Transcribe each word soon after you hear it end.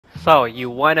So, you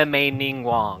wanna main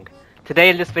Ningguang. Today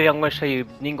in this video I'm going to show you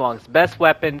Ningguang's best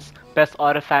weapons, best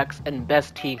artifacts, and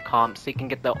best team comps so you can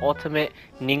get the ultimate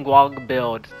Ningguang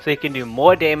build so you can do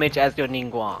more damage as your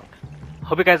Ningguang.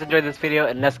 Hope you guys enjoyed this video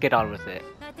and let's get on with it.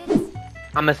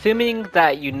 I'm assuming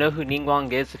that you know who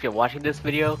Ningguang is if you're watching this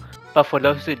video, but for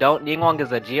those who don't, Ningguang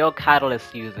is a Geo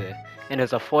Catalyst user and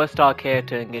is a 4-star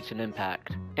character in Genshin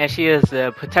Impact. And she is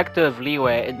the protector of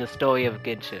Liyue in the story of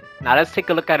Genshin. Now let's take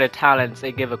a look at her talents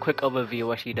and give a quick overview of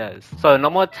what she does. So a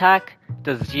normal attack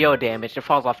does geo damage. It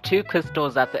falls off 2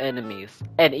 crystals at the enemies.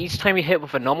 And each time you hit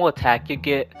with a normal attack, you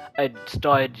get a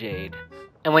Star Jade.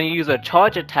 And when you use a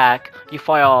charge attack, you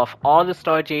fire off all the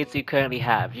Star Jades you currently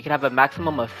have. You can have a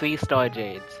maximum of 3 Star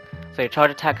Jades. So your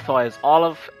charge attack fires all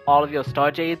of your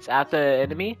Star Jades at the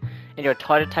enemy, and your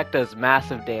charge attack does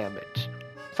massive damage.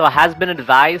 So it has been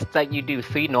advised that you do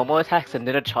 3 normal attacks and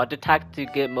then a charge attack to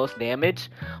get most damage,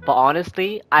 but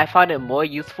honestly, I find it more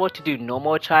useful to do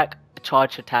normal attack,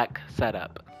 charge attack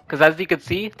setup. Because as you can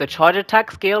see, the charge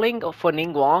attack scaling for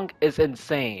Ningguang is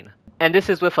insane. And this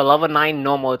is with a level 9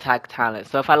 normal attack talent,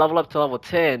 so if I level up to level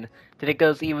 10, then it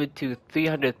goes even to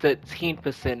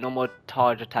 313% normal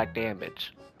charge attack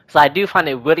damage. So I do find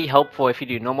it really helpful if you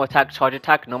do normal attack, charge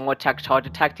attack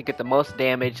to get the most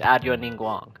damage out of your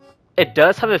Ningguang. It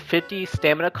does have a 50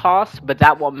 stamina cost, but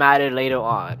that won't matter later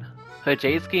on. Her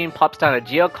Jade Screen pops down a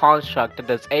Geo Construct that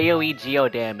does AoE Geo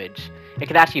damage. It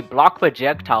can actually block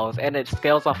projectiles, and it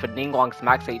scales off of Ningguang's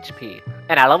max HP.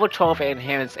 And at level 12 it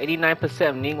inherits 89%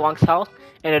 of Ningguang's health,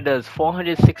 and it does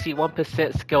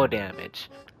 461% skill damage.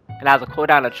 It has a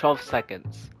cooldown of 12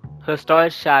 seconds. Her Star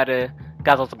Shatter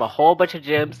guzzles up a whole bunch of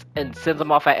gems and sends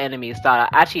them off at enemies that are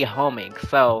actually homing,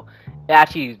 so it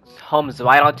actually homes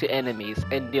right onto enemies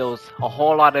and deals a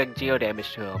whole lot of geo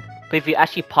damage to them. But if you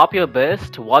actually pop your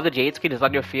burst while the Jade Screen is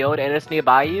on your field and it's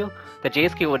nearby you, the Jade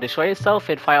Screen will destroy itself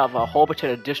and fire off a whole bunch of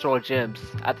additional gems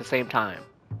at the same time.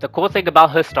 The cool thing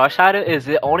about her Star Shatter is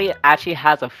it only actually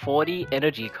has a 40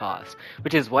 energy cost,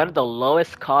 which is one of the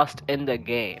lowest costs in the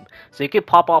game. So you can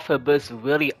pop off her burst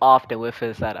really often with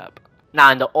her setup.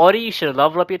 Now in the order you should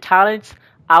level up your talents,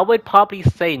 I would probably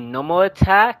say normal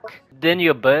attack, then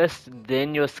your burst,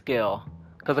 then your skill.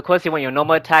 Because of course you want your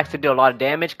normal attacks to do a lot of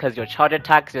damage because your charge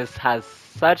attack just has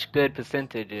such good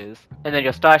percentages. And then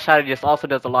your Star Shatter just also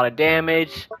does a lot of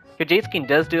damage. Your Jade Screen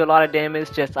does do a lot of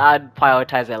damage, just I'd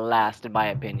prioritize it last in my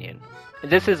opinion. And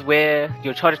this is where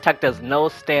your charge attack does no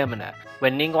stamina.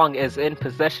 When Ningguang is in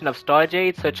possession of Star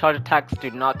Jades, her charge attacks do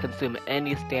not consume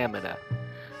any stamina.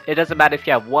 It doesn't matter if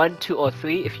you have 1, 2, or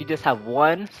 3, if you just have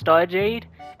 1 Star Jade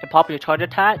and pop your charge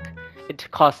attack, it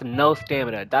costs no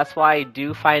stamina. That's why I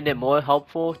do find it more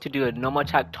helpful to do a normal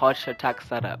attack charge attack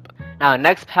setup. Now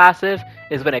next passive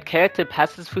is when a character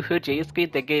passes through her Jade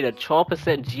Screen, they get a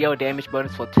 12% geo damage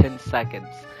bonus for 10 seconds.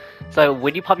 So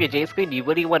when you pop your Jade Screen, you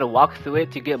really want to walk through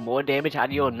it to get more damage out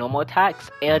of your normal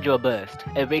attacks and your burst.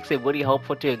 It makes it really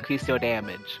helpful to increase your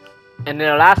damage. And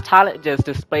then the last talent just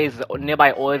displays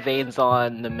nearby ore veins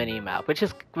on the minimap,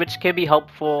 which can be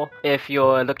helpful if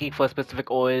you're looking for specific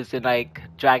ores in like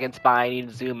Dragon Spine,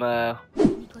 Zuma.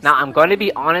 Now I'm going to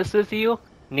be honest with you,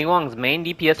 Ningguang's main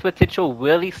DPS potential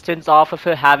really stems off of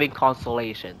her having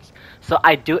Constellations. So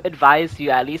I do advise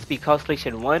you at least be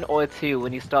Constellation 1 or 2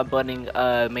 when you start building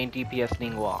main DPS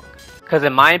Ningguang. Because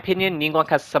in my opinion, Ningguang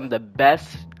has some of the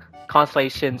best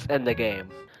Constellations in the game.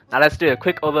 Now let's do a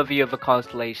quick overview of a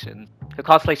Constellation. The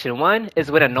Constellation 1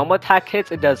 is when a normal attack hits,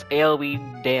 it does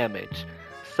AoE damage.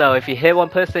 So if you hit one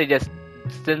person, it just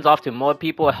sends off to more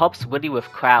people. It helps really with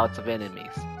crowds of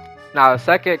enemies. Now the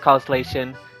second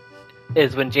Constellation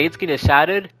is when Jade Screen is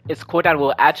shattered, its cooldown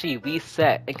will actually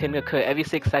reset and can occur every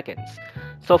 6 seconds.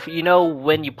 So if you know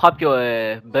when you pop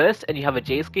your burst and you have a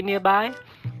Jade Screen nearby,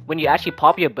 when you actually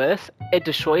pop your burst, it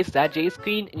destroys that Jade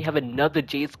Screen and you have another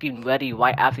Jade Screen ready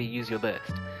right after you use your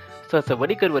burst. So it's a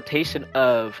really good rotation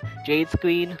of Jade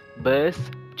Screen, burst,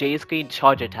 Jade Screen,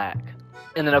 charge attack.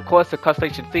 And then of course the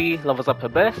Constellation 3 levels up her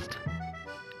burst.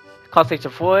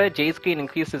 Constellation 4, Jade Screen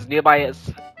increases nearby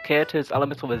its character's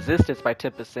elemental resistance by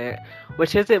 10%,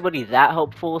 which isn't really that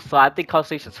helpful, so I think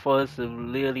Constellation 4 is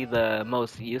really the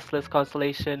most useless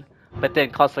constellation. But then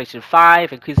Constellation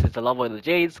 5 increases the level of the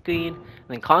Jade Screen, and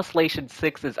then Constellation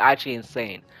 6 is actually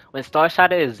insane. When Star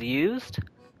Shatter is used,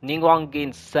 Ningguang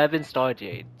gains 7 Star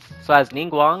Jades. So as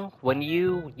Ningguang, when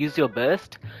you use your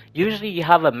burst, usually you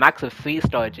have a max of 3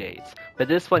 Star Jades, but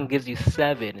this one gives you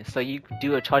 7, so you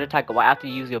do a charge attack right after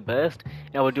you use your burst,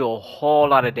 and it will do a whole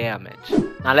lot of damage.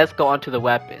 Now let's go on to the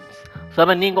weapons. Some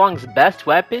of Ningguang's best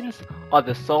weapons are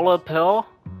the Solar Pearl,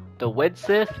 the Wind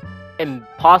Sith, and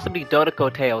possibly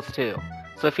Dodoko Tails too.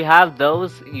 So if you have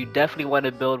those, you definitely want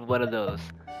to build one of those.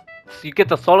 So you get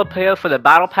the solo pill for the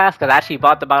battle pass, because I actually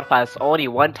bought the battle pass only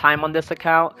one time on this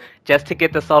account, just to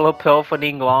get the solo pill for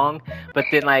Ningguang, but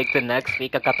then like the next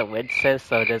week I got the win assist,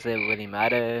 so it doesn't really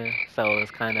matter, so it's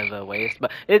kind of a waste,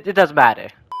 but it does matter.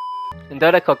 And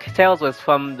Dota Cocktails was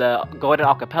from the Golden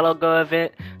Archipelago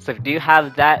event, so if you do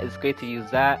have that, it's great to use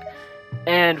that.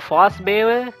 And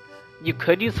Frostbearer, you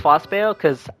could use Frostbearer,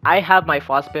 because I have my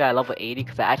Frostbearer at level 80,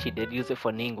 because I actually did use it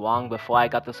for Ningguang before I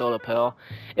got the Solar Pearl.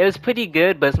 It was pretty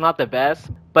good, but it's not the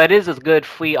best, but it is a good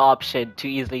free option to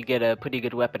easily get a pretty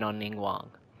good weapon on Ningguang.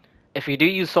 If you do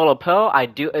use Solar Pearl, I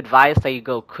do advise that you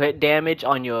go crit damage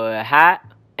on your hat.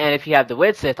 And if you have the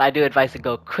Wit Sith, I do advise to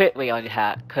go crit rate on your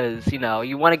hat, because, you know,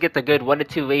 you want to get the good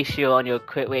 1-to-2 ratio on your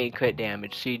crit rate and crit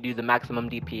damage, so you do the maximum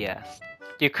DPS.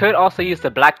 You could also use the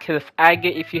Black Cliff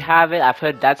Agate if you have it. I've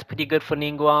heard that's pretty good for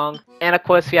Ningguang. And of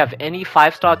course, if you have any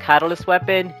 5-star Catalyst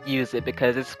weapon, use it,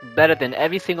 because it's better than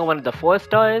every single one of the 4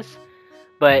 stars.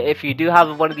 But if you do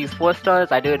have one of these 4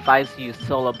 stars, I do advise you use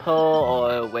Solar Pearl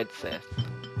or Wit Sith.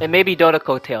 And maybe Dota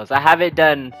Coattails. I haven't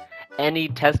done any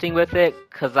testing with it,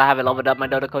 because I haven't leveled up my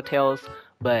Dota Coattails,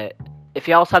 but if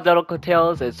you also have Dota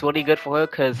Coattails, it's really good for her,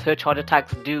 because her charge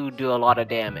attacks do a lot of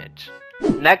damage.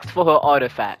 Next, for her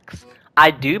artifacts. I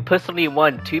do personally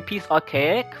want 2-piece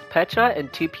Archaic Petra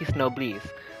and 2-piece Noblesse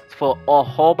for a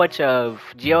whole bunch of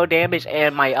geo damage,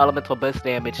 and my elemental burst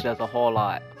damage does a whole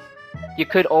lot. You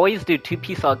could always do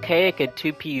 2-piece Archaic and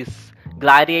 2-piece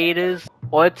Gladiators,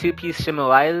 or 2-piece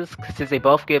Shimmerias, since they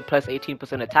both give plus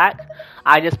 18% attack.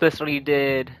 I just personally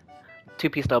did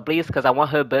 2-piece Noblesse because I want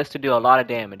her burst to do a lot of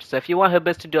damage. So if you want her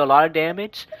burst to do a lot of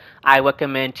damage, I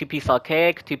recommend 2-piece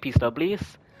Archaic, 2-piece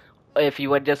Noblesse. If you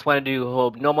would just want to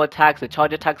do normal attacks and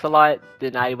charge attacks a lot,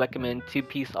 then I recommend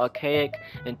 2-piece Archaic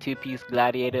and 2-piece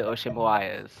Gladiator or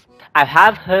Shimmerias. I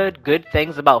have heard good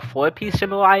things about 4-piece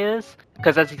Shimmerias,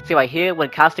 because as you can see right here, when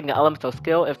casting an elemental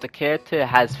skill, if the character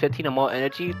has 15 or more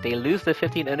energy, they lose the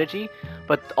 15 energy,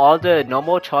 but all the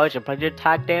normal charge and plunge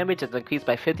attack damage is increased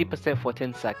by 50% for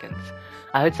 10 seconds.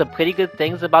 I heard some pretty good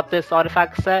things about this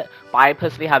artifact set, but I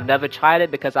personally have never tried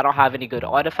it because I don't have any good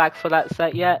artifacts for that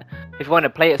set yet. If you want to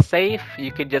play it safe,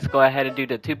 you can just go ahead and do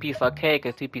the 2-piece Archaic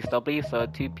and 2-piece Noblesse, or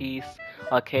 2-piece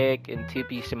Archaic and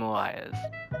 2-piece Shimmerias.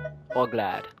 Or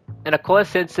Glad. And of course,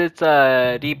 since it's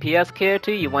a DPS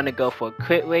character, you want to go for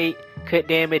crit rate, crit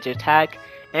damage, attack,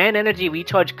 and energy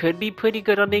recharge could be pretty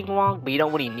good on Ningguang, but you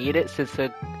don't really need it since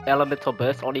her elemental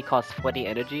burst only costs 40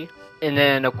 energy. And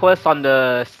then of course on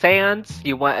the sands,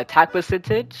 you want attack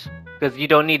percentage, because you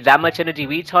don't need that much energy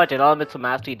recharge, and elemental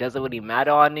mastery doesn't really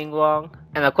matter on Ningguang.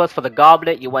 And of course for the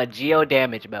goblet, you want geo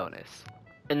damage bonus.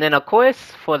 And then of course,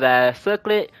 for the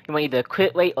circlet, you want either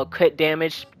crit rate or crit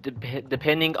damage,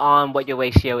 depending on what your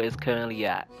ratio is currently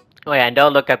at. Oh yeah, and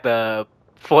don't look at the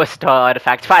 4-star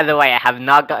artifact. By the way, I have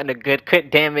not gotten a good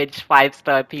crit damage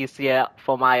 5-star piece yet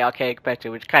for my Archaic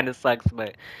Petra, which kinda sucks,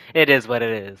 but it is what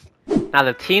it is. Now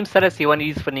the team setups you want to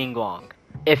use for Ningguang.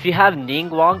 If you have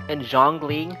Ningguang and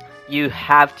Zhongli, you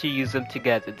have to use them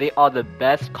together. They are the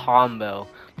best combo.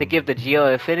 They give the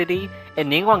Geo affinity,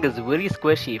 and Ningguang is really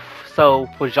squishy, so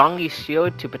for Zhongli's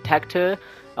shield to protect her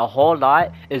a whole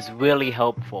lot is really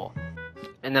helpful.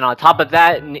 And then on top of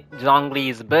that,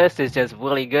 Zhongli's burst is just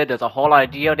really good. Does a whole lot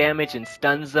of geo damage and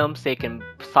stuns them, so you can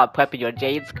start prepping your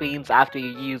Jade Screens after you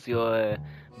use your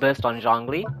burst on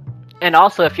Zhongli. And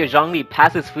also, if your Zhongli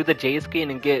passes through the Jade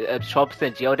Screen and get a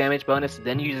 12% geo damage bonus,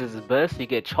 then uses his burst, you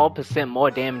get 12%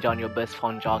 more damage on your burst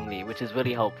from Zhongli, which is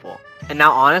really helpful. And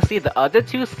now honestly, the other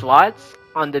 2 slots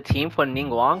on the team for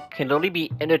Ningguang can literally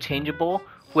be interchangeable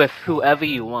with whoever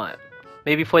you want.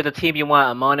 Maybe for the team you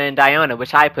want Mona and Diana,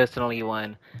 which I personally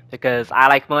want, because I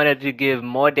like Mona to give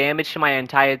more damage to my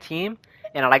entire team,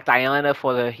 and I like Diana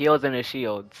for the heals and the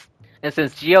shields. And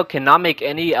since Geo cannot make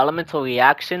any elemental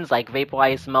reactions like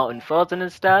Vaporize, Melt, and Frozen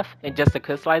and stuff, and just a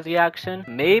Crystallize reaction,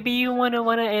 maybe you want to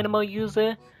run an animal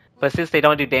user? But since they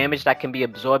don't do damage that can be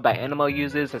absorbed by animal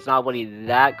users, it's not really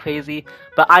that crazy.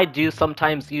 But I do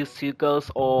sometimes use Sucos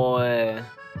or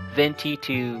Venti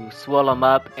to swirl them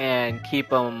up and keep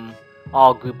them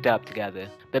all grouped up together.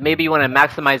 But maybe you want to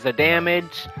maximize the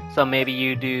damage, so maybe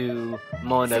you do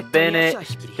Mona Bennett,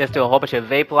 just do a whole bunch of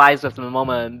Vaporize with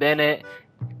Mona and Bennett,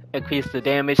 increase the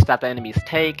damage that the enemies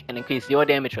take, and increase your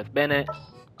damage with Bennett.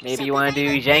 Maybe you want to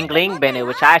do Zhangling Bennett,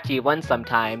 which I actually run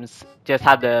sometimes. Just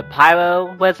have the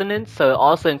Pyro Resonance, so it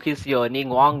also increases your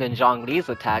Ningguang and Zhongli's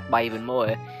attack by even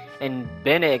more. And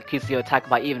Bennett increases your attack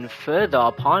by even further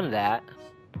upon that.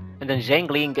 And then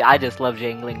Zhangling, I just love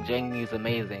Zhangling. Zhangling is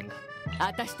amazing.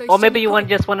 Or maybe you want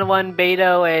just one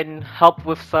Beto and help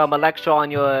with some Electro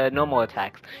on your normal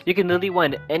attacks. You can literally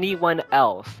want anyone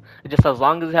else. Just as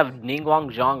long as you have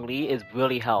Ningguang Zhongli, it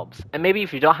really helps. And maybe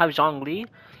if you don't have Zhongli,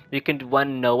 you can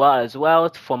run Noah as well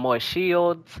for more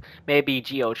shields. Maybe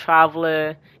Geo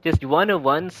Traveler. Just you want to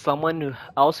run someone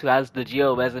else who has the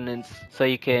Geo Resonance so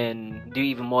you can do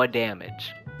even more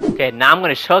damage. Okay, now I'm going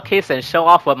to showcase and show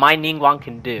off what my Ningguang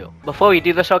can do. Before we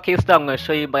do the showcase though, I'm going to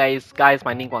show you guys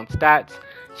my Ningguang stats.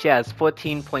 She has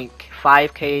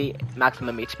 14.5k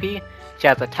maximum HP. She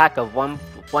has attack of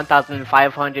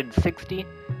 1560.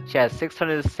 She has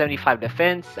 675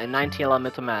 defense and 19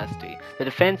 elemental mastery. The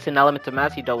defense and elemental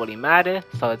mastery don't really matter,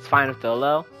 so it's fine with the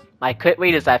low. My crit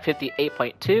rate is at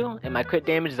 58.2 and my crit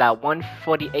damage is at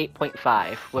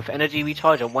 148.5 with energy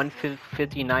recharge of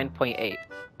 159.8.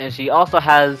 And she also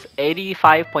has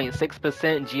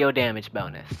 85.6% geo damage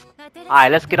bonus.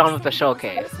 Alright, let's get on with the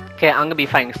showcase. Okay, I'm gonna be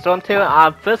fighting Stormtail.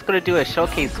 I'm first gonna do a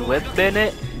showcase with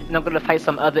Bennett, and I'm gonna fight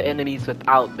some other enemies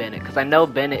without Bennett, because I know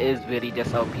Bennett is really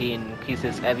just OP and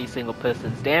increases every single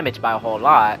person's damage by a whole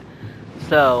lot.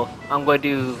 So, I'm gonna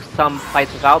do some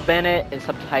fights without Bennett and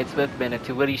some fights with Bennett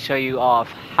to really show you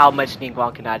off how much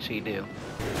Ningguang can actually do.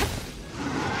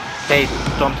 Okay,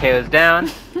 Stormtail is down.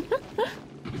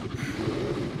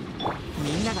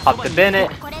 Pop to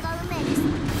Bennett,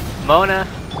 Mona,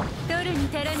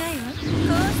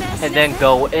 and then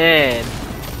go in.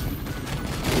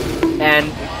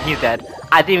 And he's dead.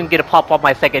 I didn't even get a pop off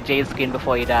my second Jade screen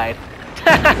before he died.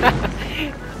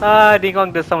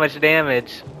 Ningguang does so much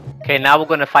damage. Okay, now we're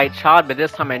gonna fight Chad, but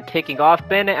this time I'm taking off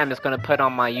Bennett. I'm just gonna put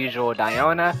on my usual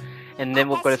Diona, and then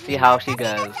we're gonna see how she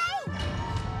goes.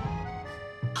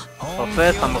 So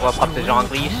first, I'm gonna pop the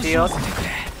Zhongli shield.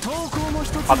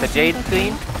 Pop the Jade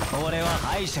screen.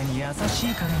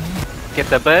 Get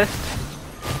the burst.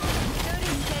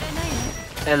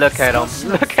 And look at him.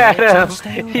 Look at him!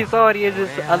 He's already in his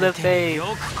other phase.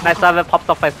 Nice to have it popped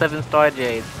off by 7-star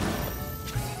Jades.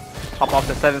 Pop off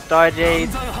the 7-star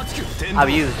Jades. I've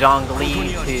used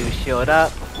Zhongli to shield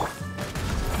up.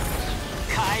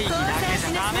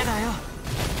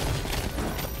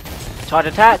 Charge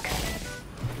attack.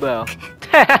 Well.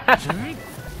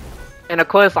 And of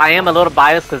course, I am a little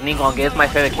biased because Ningguang is my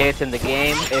favorite character in the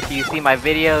game. If you see my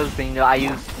videos, then you know I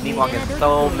use Ningguang in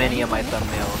so many of my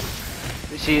thumbnails.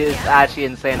 She is actually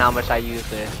insane how much I use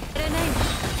her.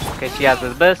 Okay, she has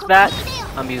his burst back.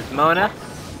 I'm gonna use Mona.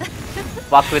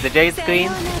 Walk through the Jade screen.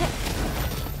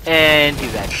 And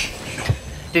he's dead.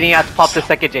 Didn't even have to pop the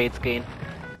second Jade screen.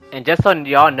 And just so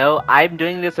y'all know, I'm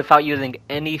doing this without using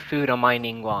any food on my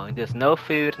Ningguang. There's no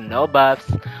food, no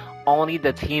buffs. Only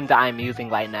the team that I'm using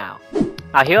right now.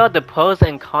 Now here are the pros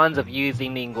and cons of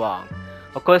using Ningguang.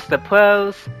 Of course the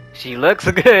pros, she looks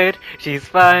good, she's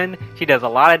fun, she does a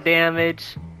lot of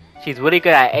damage, she's really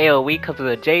good at AoE because of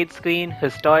the Jade screen, her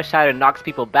Star Shatter knocks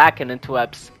people back and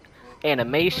interrupts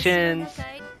animations,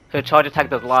 her charge attack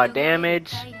does a lot of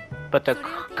damage, but the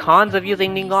cons of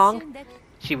using Ningguang,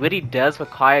 she really does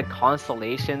require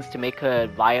Constellations to make her a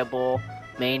viable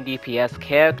main DPS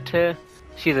character.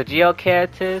 She's a Geo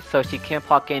character, so she can't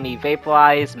proc any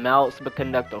Vaporize, Melt,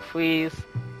 Superconduct, or Freeze.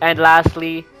 And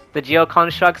lastly, the Geo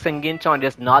constructs in Genshin are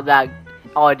just not that,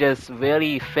 are just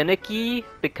really finicky,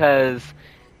 because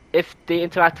if they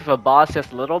interact with a boss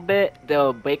just a little bit,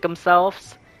 they'll break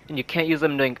themselves, and you can't use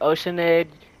them during Ocean Edge.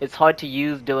 It's hard to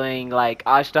use during like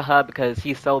Ashtaha because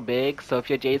he's so big, so if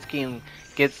your Jade Scheme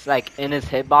gets like in his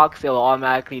hitbox, it will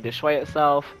automatically destroy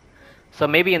itself. So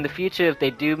maybe in the future, if they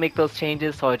do make those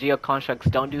changes so our Geo constructs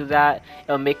don't do that,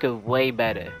 it'll make it way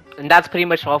better. And that's pretty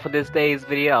much all for this day's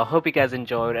video. I hope you guys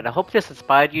enjoyed, and I hope this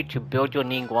inspired you to build your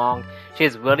Ningguang.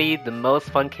 She's really the most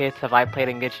fun character I played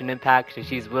in Genshin Impact, and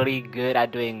she's really good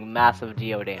at doing massive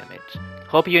Geo damage.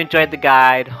 Hope you enjoyed the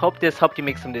guide. Hope this helped you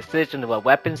make some decisions on what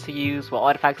weapons to use, what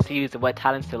artifacts to use, and what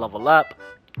talents to level up.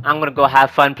 I'm gonna go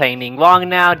have fun playing Ningguang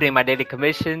now, doing my daily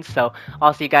commissions, so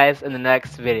I'll see you guys in the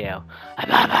next video. Bye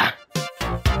bye.